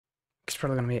It's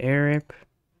probably gonna be air rape.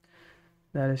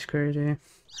 That is crazy.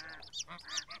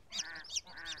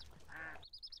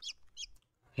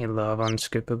 I love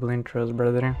unskippable intros,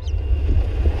 brother.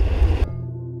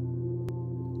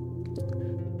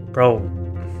 Bro.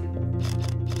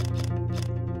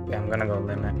 Yeah, I'm gonna go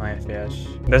limit my FPS.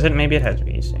 Does it? Maybe it has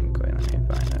VSync. Wait, let me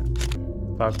find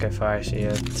it. Fuck if I see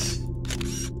it.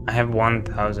 I have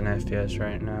 1000 FPS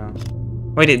right now.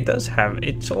 Wait, it does have.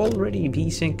 It's already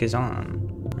VSync is on.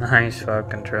 Nice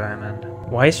fucking try, man.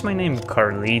 Why is my name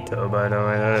Carlito, by the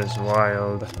way? That is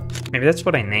wild. Maybe that's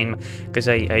what I named, because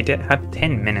I did have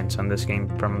 10 minutes on this game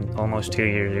from almost 2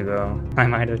 years ago. I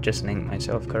might have just named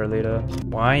myself Carlito.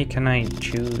 Why can I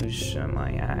choose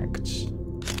my acts?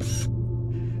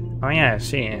 Oh yeah,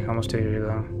 see, almost 2 years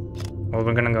ago. Well,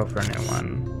 we're gonna go for a new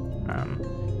one.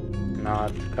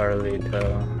 Not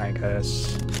Carlito, I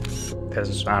guess.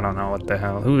 Because I don't know what the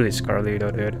hell. Who is Carlito,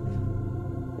 dude?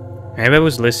 Maybe I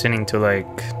was listening to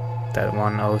like that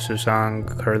one Osu song,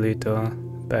 Carlito,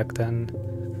 back then.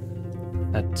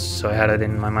 That's so I had it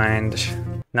in my mind.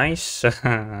 Nice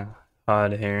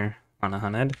odd here on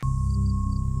 100.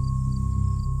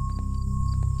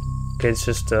 Okay, it's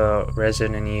just a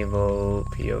Resident Evil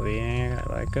POV. I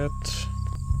like it.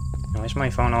 Why is my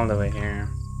phone all the way here?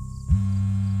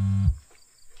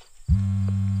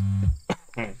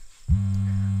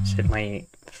 Shit, my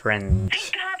friend.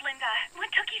 Thank God, Linda. What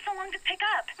took you so long to pick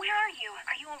up? Where are you?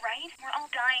 Are you alright? We're all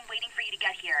dying waiting for you to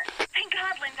get here. Thank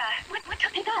God, Linda. What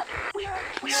took you up? Where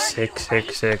are you?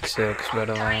 6666, by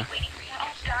the way. We're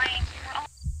all dying.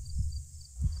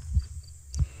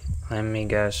 Let me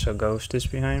guess, a ghost is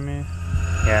behind me?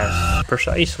 Yes,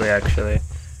 precisely, actually.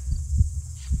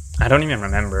 I don't even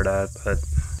remember that, but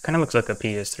it kind of looks like a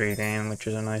PS3 game, which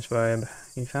is a nice vibe.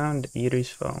 You found Edie's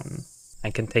phone. I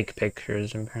can take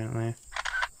pictures, apparently.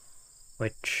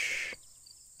 Which,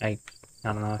 I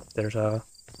don't know if there's a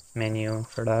menu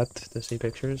for that to see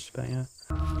pictures, but yeah.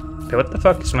 Okay, what the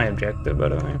fuck is my objective, by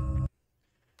the way?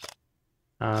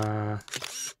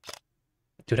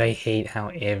 Dude, I hate how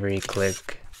every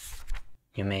click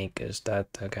you make is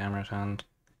that camera sound.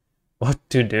 What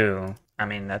to do? I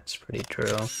mean, that's pretty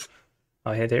true.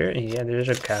 Oh, hey, there's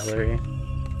a gallery.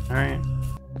 Alright.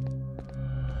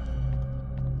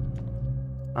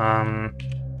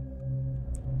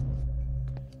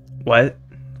 What?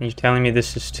 Are you telling me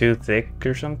this is too thick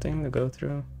or something to go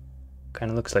through?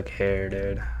 Kinda looks like hair,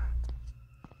 dude.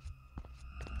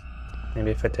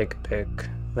 Maybe if I take a pic.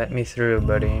 Let me through,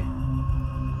 buddy.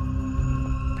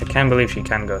 I can't believe she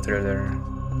can go through there.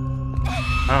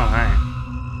 Oh, hi.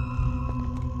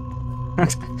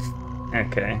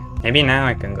 Okay. Maybe now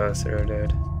I can go through,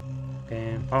 dude.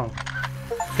 Okay. Oh.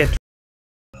 Get.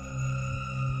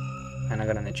 And I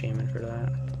got an achievement for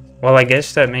that. Well, I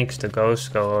guess that makes the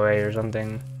ghost go away or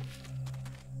something.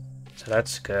 So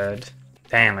that's good.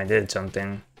 Damn, I did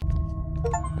something.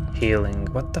 Healing.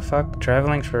 What the fuck?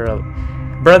 Traveling for a...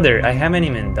 Brother, I haven't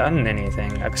even done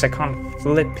anything. Because I can't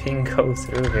flipping go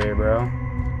through here, bro.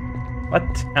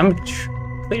 What? I'm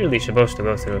clearly supposed to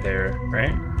go through here,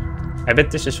 right? I bet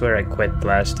this is where I quit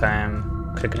last time.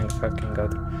 Because I couldn't fucking go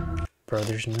through. Bro,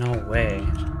 there's no way.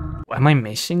 Am I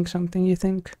missing something, you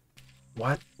think?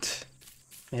 What?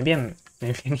 Maybe I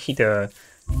need a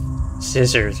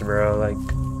scissors, bro, like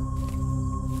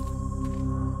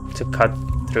to cut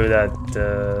through that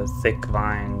thick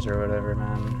vines or whatever,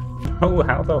 man. Oh,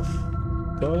 how the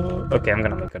okay, I'm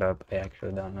gonna look it up. I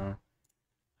actually don't know.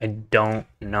 I don't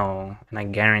know, and I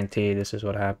guarantee this is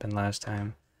what happened last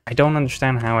time. I don't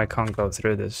understand how I can't go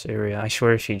through this area. I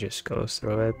swear she just goes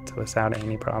through it without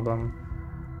any problem.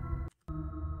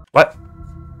 What?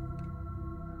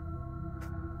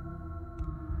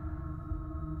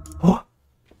 Oh!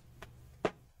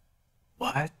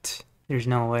 What? There's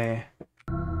no way.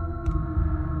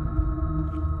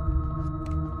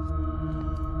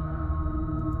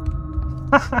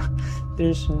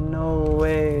 There's no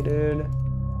way, dude.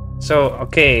 So,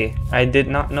 okay, I did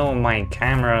not know my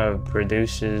camera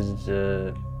produces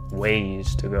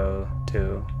ways to go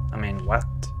to. I mean, what?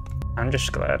 I'm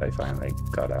just glad I finally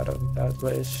got out of that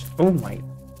place. Oh my.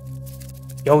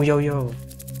 Yo.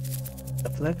 The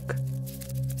flick?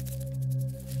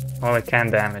 Well, it can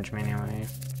damage me anyway.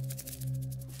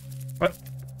 What?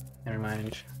 Never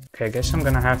mind. Okay, I guess I'm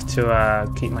gonna have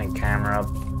to keep my camera up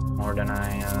more than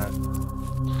I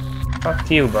fuck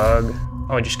you, bug.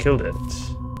 Oh, I just killed it.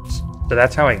 So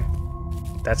that's how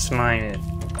that's my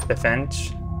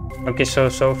defense. Okay, so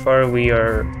far we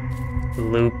are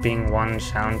looping one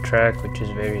soundtrack, which is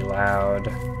very loud.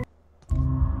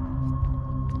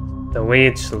 The way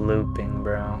it's looping,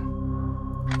 bro.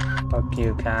 Fuck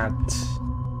you, cat.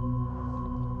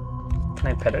 Can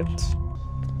I pet it?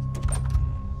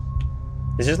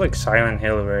 This is like Silent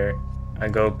Hill where I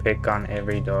go pick on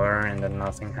every door and then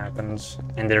nothing happens.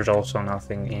 And there's also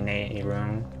nothing in a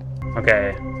room.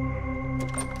 Okay.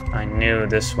 I knew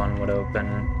this one would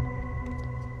open.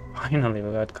 Finally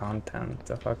we got content.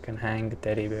 The fucking hang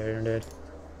teddy bear, dude.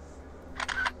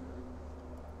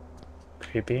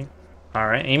 Creepy.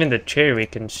 Alright, even the chair, we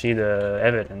can see the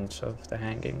evidence of the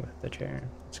hanging with the chair.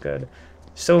 It's good.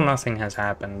 Still nothing has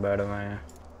happened, by the way.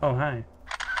 Oh, hi.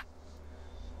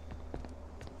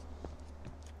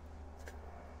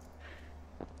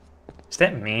 Is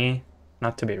that me?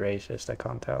 Not to be racist, I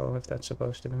can't tell if that's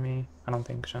supposed to be me. I don't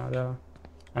think so, though.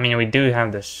 I mean, we do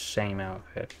have the same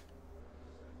outfit.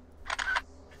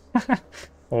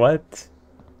 What?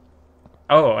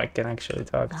 Oh, I can actually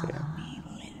talk to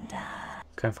you.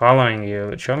 Okay, I'm following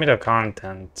you. Show me the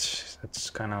content. That's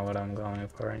kind of what I'm going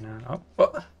for right now. Oh,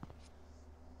 what?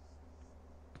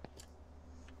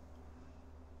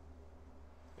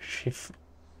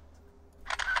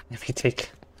 If you take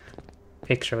a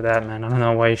picture of that, man, I don't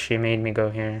know why she made me go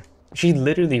here. She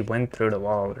literally went through the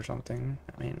wall or something.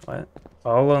 I mean, what?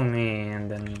 Follow me, and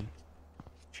then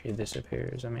she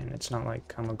disappears. I mean, it's not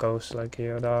like I'm a ghost like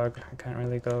you, dog. I can't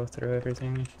really go through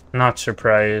everything. Not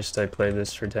surprised I played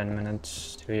this for 10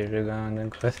 minutes 2 years ago and then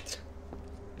quit.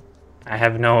 I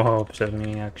have no hopes of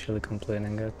me actually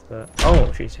completing it, but...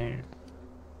 Oh, she's here.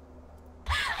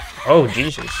 Oh,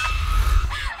 Jesus.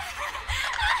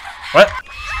 What?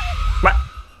 What?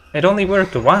 It only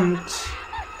worked once.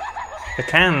 The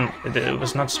cam, it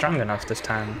was not strong enough this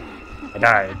time. I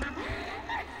died.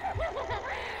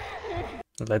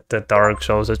 Let the Dark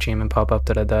Souls achievement pop up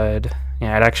that I died.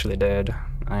 Yeah, it actually did.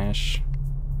 Nice.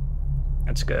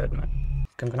 That's good, man.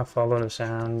 I'm gonna follow the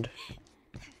sound.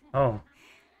 Oh.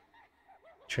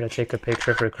 Should I take a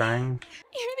picture for crying?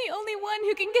 You're the only one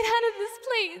who can get out of this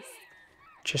place.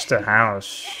 Just a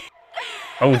house.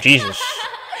 Oh, Jesus.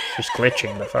 She's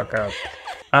glitching the fuck out.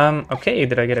 Okay,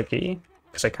 did I get a key?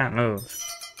 Because I can't move.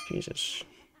 Jesus.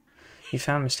 You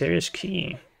found mysterious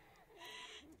key.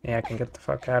 Yeah, I can get the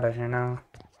fuck out of here now.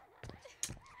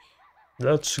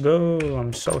 Let's go.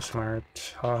 I'm so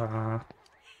smart. Haha.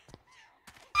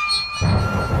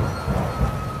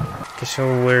 Okay, so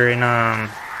we're in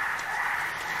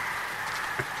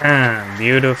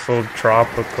beautiful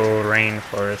tropical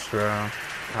rainforest, bro.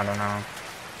 I don't know.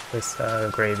 This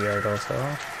graveyard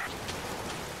also.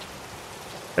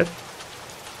 But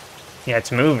yeah,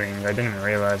 it's moving. I didn't even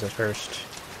realize at first.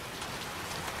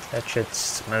 That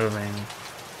shit's moving.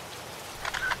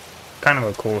 Kind of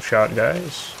a cool shot,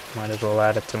 guys. Might as well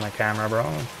add it to my camera, bro.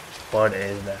 What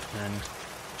is that, man?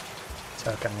 It's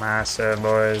fucking massive,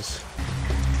 boys.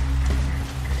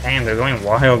 Damn, they're going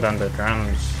wild on the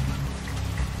drums.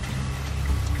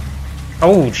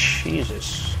 Oh,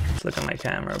 Jesus. Let's look at my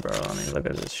camera, bro. I mean, look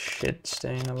at this shit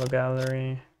stain of a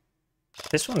gallery.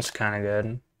 This one's kind of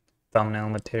good. Thumbnail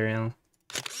material.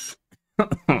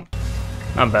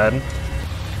 Not bad.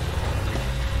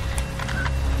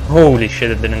 Holy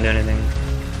shit, it didn't do anything.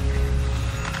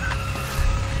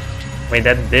 Wait,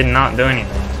 that did not do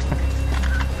anything.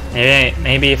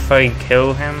 Maybe if I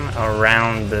kill him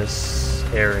around this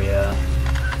area.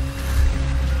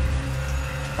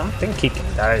 I don't think he can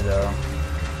die though.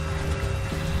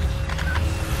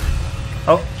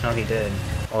 Oh, no he did.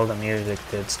 All the music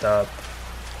did stop.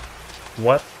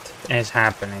 What is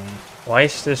happening? Why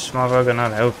is this motherfucker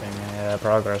not helping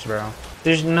progress, bro?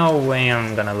 There's no way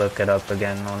I'm gonna look it up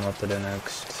again on what to do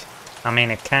next. I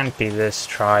mean, it can't be this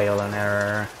trial and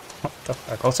error. What the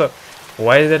fuck? Also,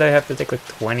 why did I have to take like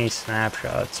 20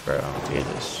 snapshots, bro?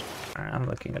 Jesus. Alright, I'm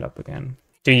looking it up again.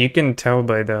 Dude, you can tell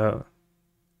by the...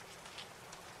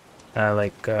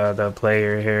 the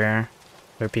player here,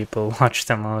 where people watch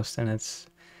the most, and it's...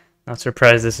 Not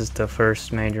surprised this is the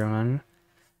first major one.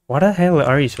 What the hell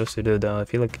are you supposed to do, though? I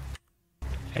feel like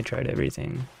I tried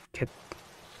everything.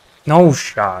 No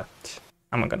shot.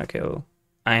 I'm not gonna kill.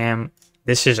 I am...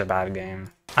 This is a bad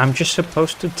game. I'm just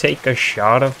supposed to take a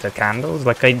shot of the candles?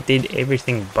 Like, I did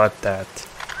everything but that.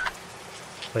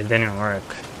 But it didn't work.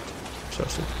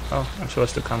 I'm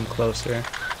supposed to come closer.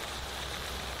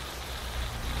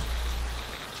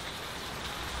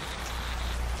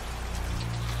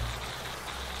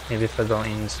 Maybe if I go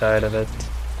inside of it.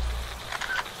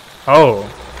 Oh!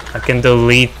 I can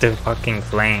delete the fucking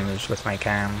flames with my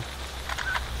cam.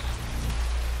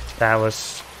 That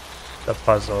was the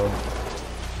puzzle,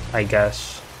 I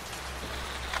guess.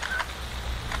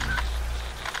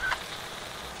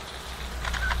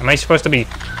 Am I supposed to be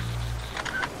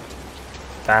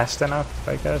fast enough,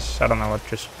 I guess? I don't know what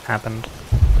just happened.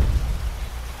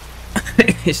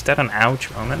 Is that an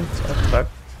ouch moment? What the fuck?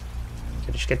 Did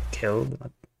I just get killed?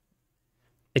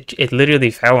 It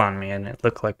literally fell on me and it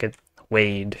looked like it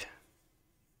weighed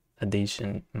a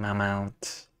decent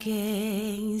amount.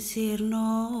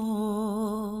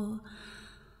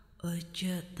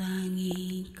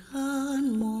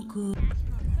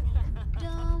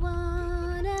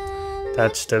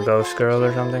 That's the ghost girl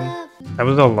or something? That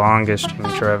was the longest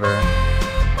intro ever.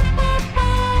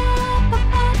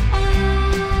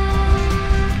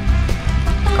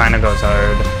 Kinda goes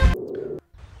hard.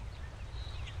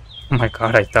 Oh my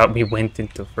god, I thought we went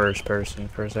into first person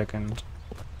for a second.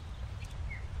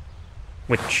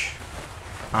 Which,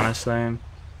 honestly,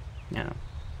 yeah.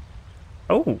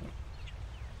 Oh!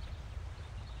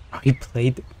 I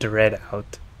played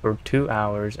DreadOut for 2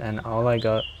 hours and all I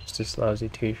got was this lousy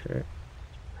t-shirt.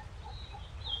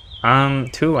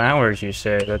 2 hours you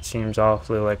say? That seems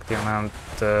awfully like the amount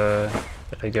that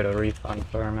I get a refund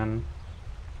for, man.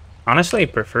 Honestly, I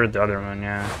preferred the other one,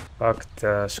 yeah. Fuck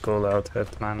the school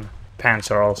outfit, man.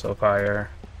 Pants are also fire.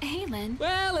 Hey, Lynn.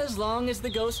 Well, as long as the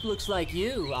ghost looks like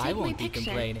you, I won't be picture.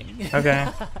 complaining. Okay.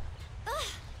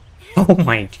 Oh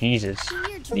my Jesus.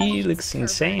 He looks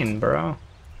insane, bro.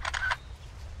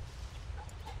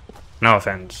 No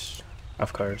offense,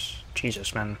 of course.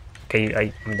 Jesus, man.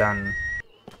 Okay, I'm done.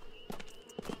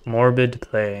 Morbid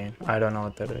play. I don't know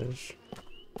what that is.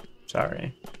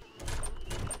 Sorry.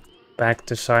 Back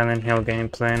to Silent Hill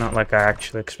gameplay, not like I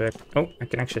actually expect. Oh, I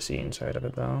can actually see inside of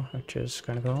it though, which is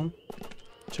kind of cool.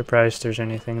 Surprised there's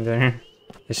anything there.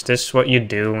 Is this what you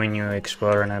do when you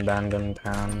explore an abandoned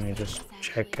town? You just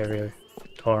check every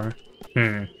door?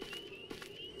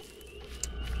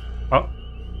 Oh.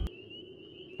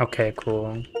 Okay,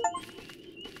 cool.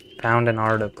 Found an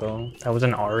article. That was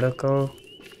an article?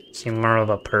 Seemed more of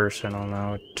a personal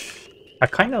note. I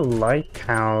kind of like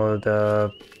how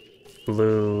the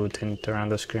blue tint around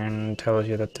the screen tells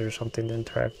you that there's something to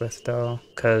interact with though.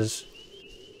 Because,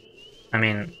 I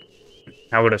mean,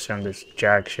 I would assume there's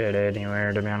jack shit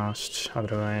anywhere to be honest,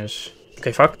 otherwise.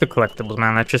 Okay, fuck the collectibles,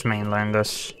 man. Let's just mainline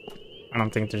this. I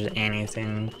don't think there's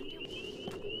anything.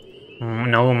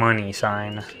 No money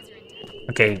sign.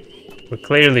 Okay, we're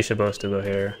clearly supposed to go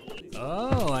here.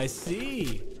 Oh, I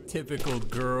see. Typical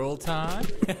girl time.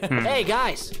 Hey,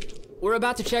 guys. We're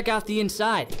about to check out the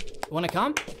inside. Wanna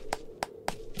come?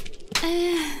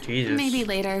 Jesus. Maybe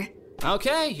later.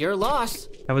 Okay, you're lost.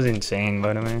 That was insane,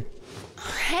 by the way.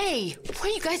 Hey,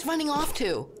 where are you guys running off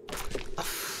to?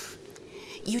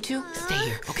 You two, stay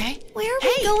here, okay? Where are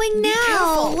we going be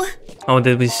now? careful. Oh,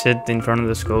 did we sit in front of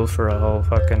the school for a whole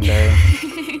fucking day?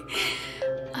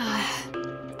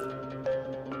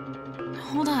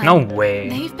 Hold on. No way.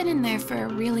 They've been in there for a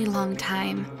really long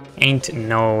time. Ain't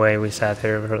no way we sat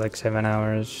here for like 7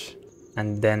 hours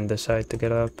and then decide to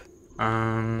get up.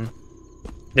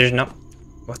 There's no...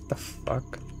 What the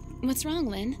fuck? What's wrong,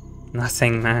 Lynn?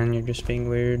 Nothing, man. You're just being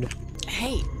weird.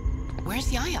 Hey,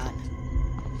 where's Yayan?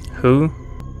 Who?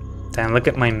 Damn, look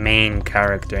at my main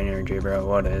character energy, bro.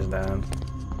 What is that?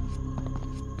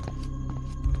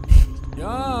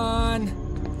 Yayan!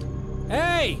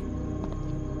 Hey!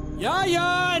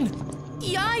 Yayan!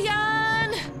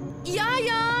 Yayan!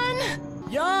 Yayan!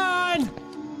 Yayan!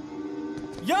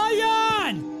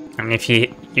 Yayan! I mean, if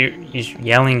he's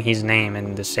yelling his name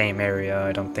in the same area,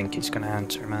 I don't think he's gonna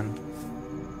answer, man.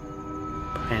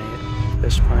 At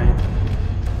this point.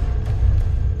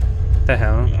 What the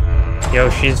hell? Yo,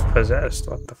 she's possessed.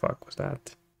 What the fuck was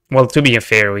that? Well, to be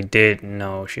fair, we did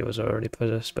know she was already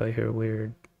possessed by her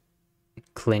weird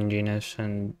clinginess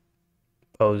and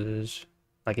poses.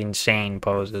 Like insane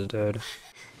poses, dude.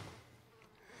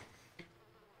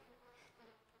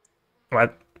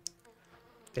 What?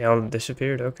 They all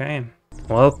disappeared? Okay.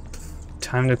 Well,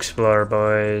 time to explore,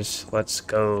 boys. Let's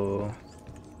go.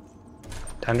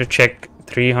 Time to check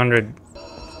 300...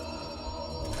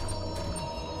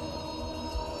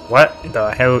 What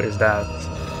the hell is that?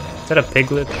 Is that a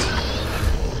piglet?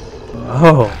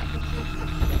 Oh.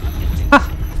 Ah.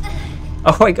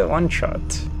 Oh, I got one shot.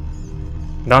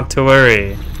 Not to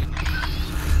worry.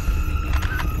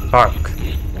 Fuck.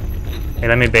 Hey,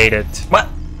 let me bait it. What?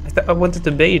 I wanted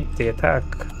to bait the attack.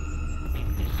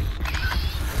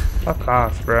 Fuck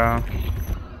off, bro.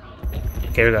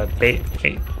 Okay, we got bait.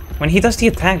 Hey. When he does the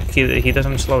attack, he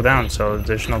doesn't slow down, so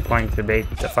there's no point to bait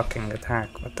the fucking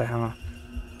attack. What the hell?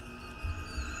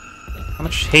 How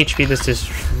much HP does this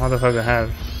motherfucker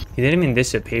have? He didn't even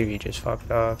disappear, he just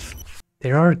fucked off.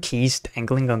 There are keys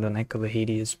dangling on the neck of a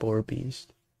hideous boar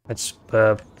beast. Let's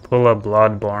pull a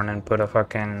Bloodborne and put a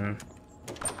fucking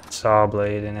saw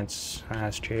blade in its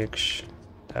ass cheeks.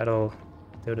 That'll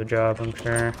do the job, I'm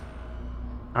sure.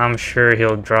 I'm sure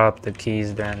he'll drop the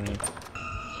keys then.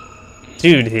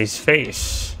 Dude, his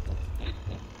face.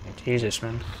 Jesus,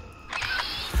 man.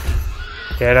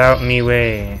 Get out me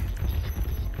way.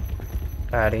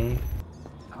 Fatty.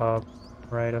 Top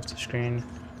right of the screen.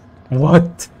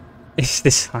 What is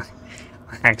this?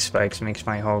 Lag spikes makes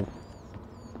my whole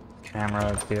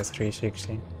camera be a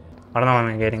 360. I don't know why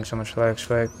I'm getting so much lag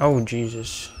spike. Oh,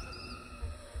 Jesus.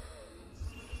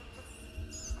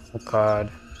 Oh,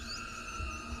 God.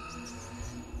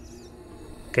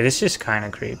 Okay, this is kind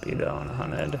of creepy, though, on a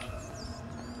 100.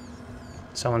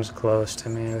 Someone's close to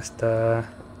me with the...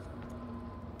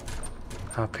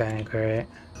 Okay, great.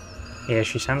 Yeah,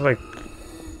 she sounds like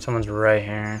someone's right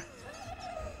here.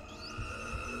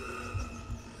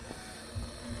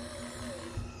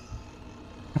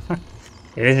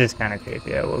 Yeah, this is kind of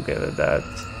creepy, I will give it that.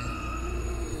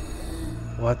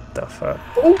 What the fuck?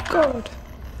 Oh god!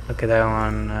 Look at that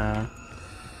one,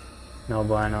 no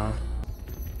bueno.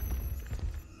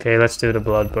 Okay, let's do the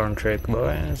Bloodborne trick,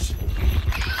 boys.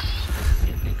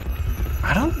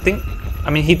 I don't think... I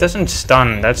mean, he doesn't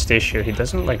stun, that's the issue. He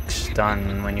doesn't, like,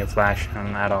 stun when you flash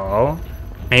him at all.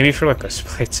 Maybe for, like, a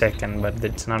split second, but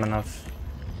it's not enough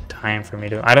time for me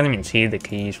to... I don't even see the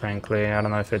keys, frankly. I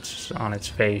don't know if it's on its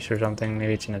face or something.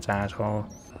 Maybe it's in its asshole.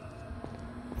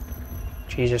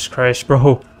 Jesus Christ,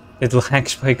 bro. It lag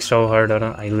spikes so hard,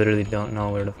 I literally don't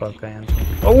know where the fuck I am.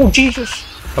 Oh, Jesus!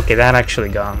 Okay, that actually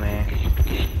got me.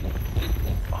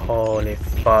 Holy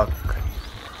fuck.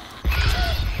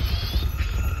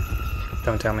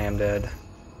 Don't tell me I'm dead.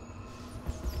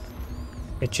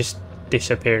 It just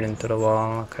disappeared into the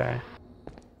wall, okay.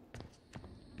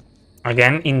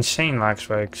 Again, insane lag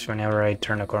spikes whenever I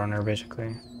turn a corner,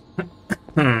 basically.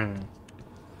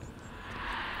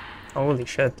 Holy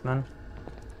shit, man.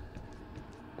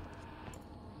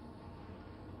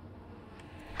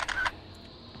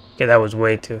 Okay, that was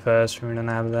way too fast for me to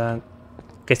have that.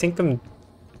 Okay, I think I'm...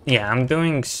 Yeah, I'm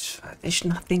doing... There's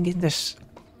nothing in this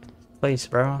place,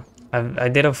 bro. I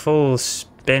did a full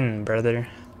spin, brother.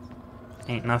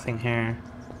 Ain't nothing here.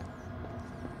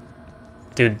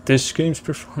 Dude, this game's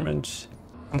performance...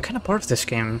 I'm kind of bored of this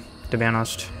game, to be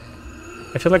honest.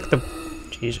 I feel like the...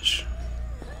 Jesus.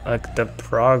 Like, the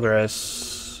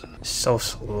progress is so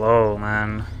slow,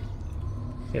 man.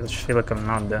 I just feel like I'm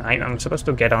not done. I'm supposed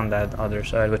to get on that other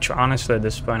side, which honestly at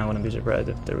this point I wouldn't be surprised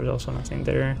if there was also nothing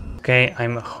there. Okay,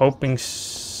 I'm hoping...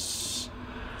 Jesus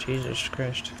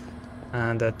Christ.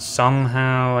 That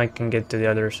somehow I can get to the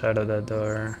other side of that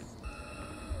door.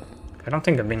 I don't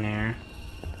think I've been here.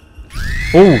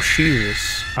 Oh,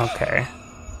 Jesus. Okay.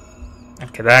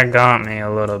 Okay, that got me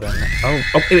a little bit. Oh,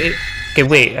 okay,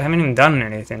 wait. I haven't even done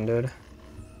anything, dude.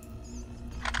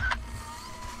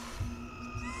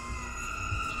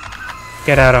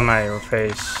 Get out of my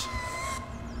face.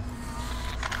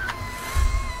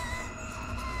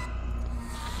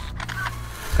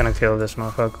 Gonna kill this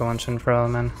motherfucker once and for all,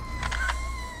 man.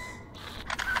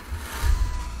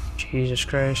 Jesus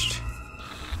Christ.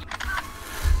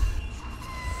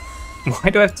 Why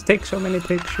do I have to take so many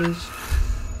pictures?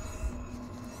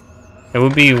 It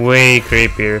would be way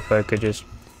creepier if I could just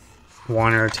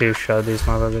one or two shot these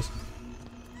motherfuckers.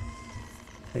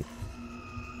 Wait.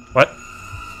 What?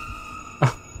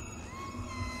 Oh.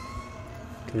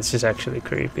 Okay, this is actually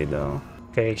creepy though.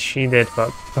 Okay, she did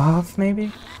fuck off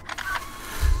maybe?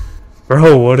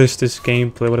 Bro, what is this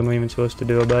gameplay? What am I even supposed to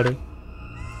do about it?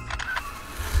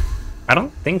 I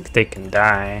don't think they can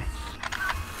die.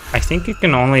 I think you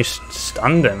can only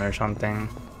stun them or something.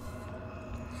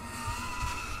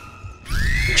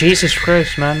 Jesus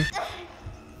Christ, man.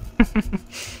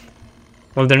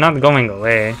 Well, they're not going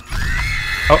away.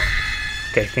 Oh.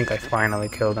 Okay, I think I finally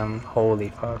killed them. Holy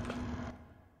fuck.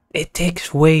 It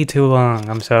takes way too long.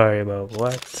 I'm sorry, but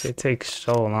what? It takes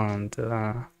so long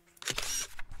to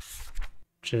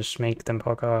just make them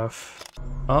fuck off.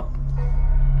 Oh.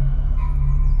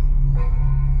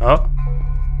 Oh.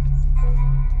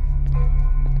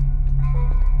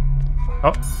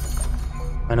 Oh.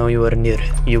 I know you were near.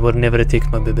 You will never take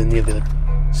my baby, never.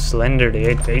 Slender, the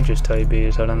 8 pages type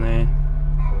is, aren't they?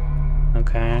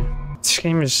 Okay. This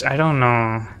game is, I don't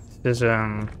know. This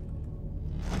I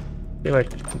feel like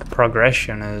the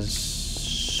progression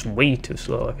is way too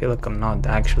slow. I feel like I'm not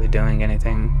actually doing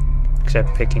anything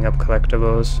except picking up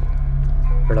collectibles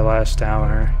for the last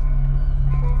hour.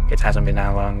 It hasn't been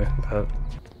that long, but...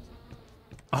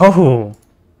 Oh!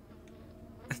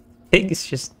 Pig's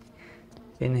just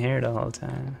in here the whole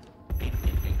time.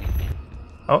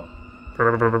 Oh!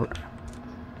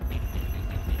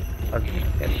 Okay,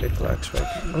 get big flags right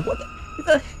now. What?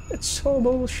 That's so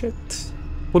bullshit.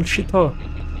 Bullshit. Fuck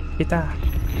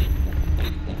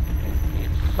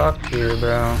you,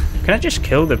 bro. Can I just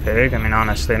kill the pig? I mean,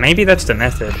 honestly, maybe that's the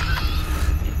method.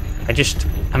 I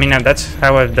I mean, that's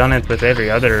how I've done it with every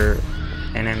other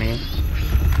enemy.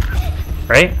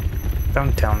 Right?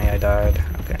 Don't tell me I died.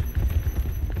 Okay.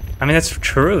 I mean, that's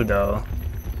true, though.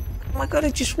 Oh my god,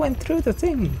 I just went through the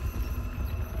thing.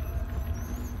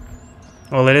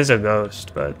 Well, it is a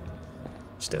ghost, but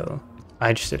still.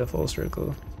 I just did a full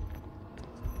circle.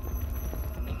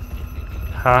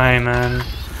 Hi, man.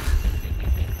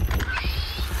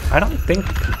 I don't think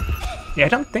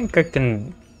I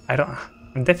can...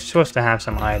 I'm definitely supposed to have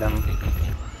some item.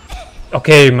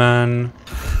 Okay, man.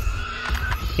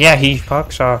 Yeah, he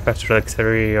fucks off after like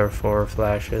 3 or 4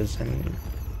 flashes and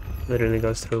literally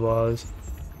goes through walls.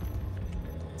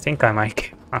 I think I might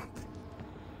give up.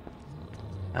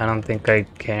 I don't think I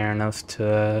care enough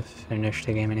to finish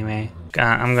the game anyway.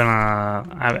 I'm gonna...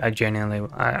 I genuinely...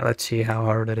 let's see how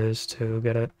hard it is to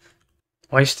get it.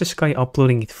 Why is this guy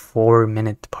uploading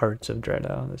 4-minute parts of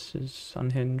DreadOut? This is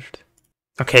unhinged.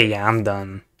 Okay, yeah, I'm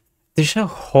done. There's a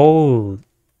whole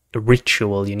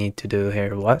ritual you need to do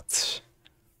here. What?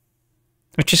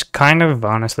 Which is kind of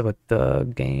honestly what the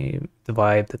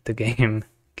vibe that the game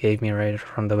gave me right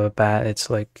from the bat. It's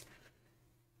like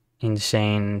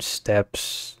insane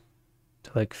steps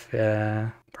to like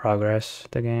progress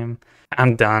the game.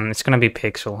 I'm done. It's gonna be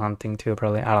pixel hunting too,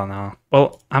 probably. I don't know.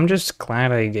 Well, I'm just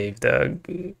glad I gave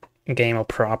the game a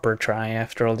proper try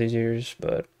after all these years,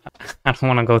 but I don't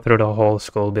want to go through the whole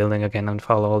school building again and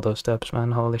follow all those steps,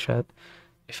 man. Holy shit.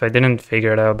 If I didn't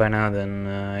figure it out by now, then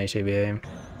ACBA.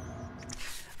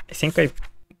 I think I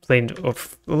played a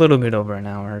little bit over an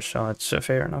hour, so it's a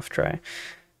fair enough try.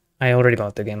 I already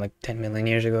bought the game like 10 million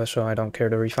years ago, so I don't care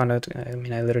to refund it. I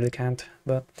mean, I literally can't,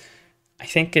 but I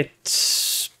think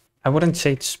it's... I wouldn't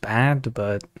say it's bad,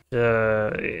 but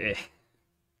the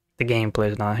gameplay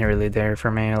is not really there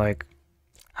for me. Like,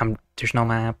 there's no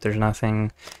map, there's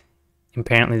nothing.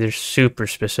 Apparently, there's super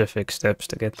specific steps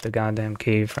to get the goddamn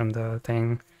key from the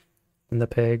thing, from the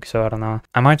pig. So I don't know.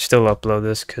 I might still upload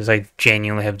this because I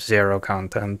genuinely have 0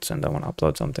 content and I want to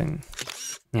upload something.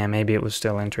 Yeah, maybe it was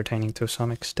still entertaining to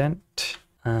some extent.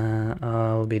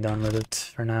 I'll be done with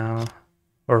it for now,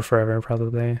 or forever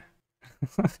probably.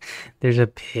 There's a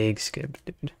pig skip,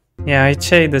 dude. Yeah, I'd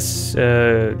say this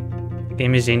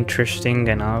game is interesting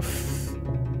enough,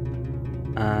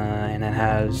 and it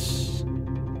has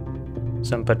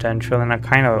some potential, and I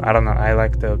don't know, I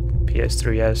like the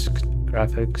PS3-esque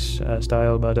graphics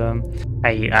style, but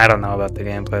I don't know about the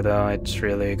gameplay though. It's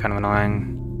really kind of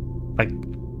annoying. Like,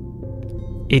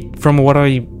 from what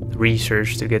I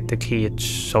researched to get the key, it's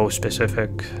so specific.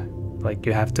 Like,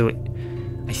 you have to...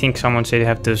 I think someone said you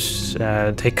have to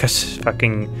take a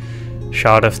fucking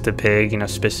shot of the pig in a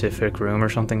specific room or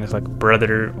something. It's like,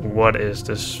 brother, what is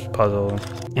this puzzle?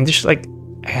 And just like,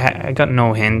 I got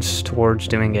no hints towards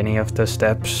doing any of the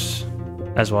steps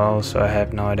as well, so I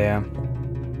have no idea.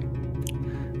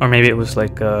 Or maybe it was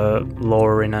like a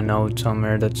lore in a note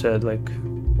somewhere that said like,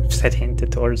 said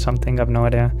hinted towards something. I have no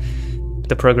idea.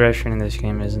 The progression in this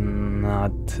game is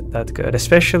not that good,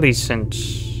 especially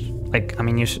since, like, I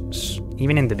mean,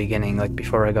 even in the beginning, like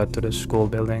before I got to the school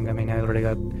building, I mean, I already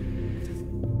got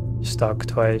stuck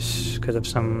twice because of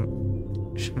some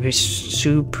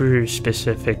super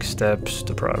specific steps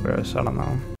to progress. I don't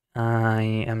know. I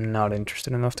am not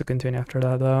interested enough to continue after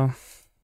that though.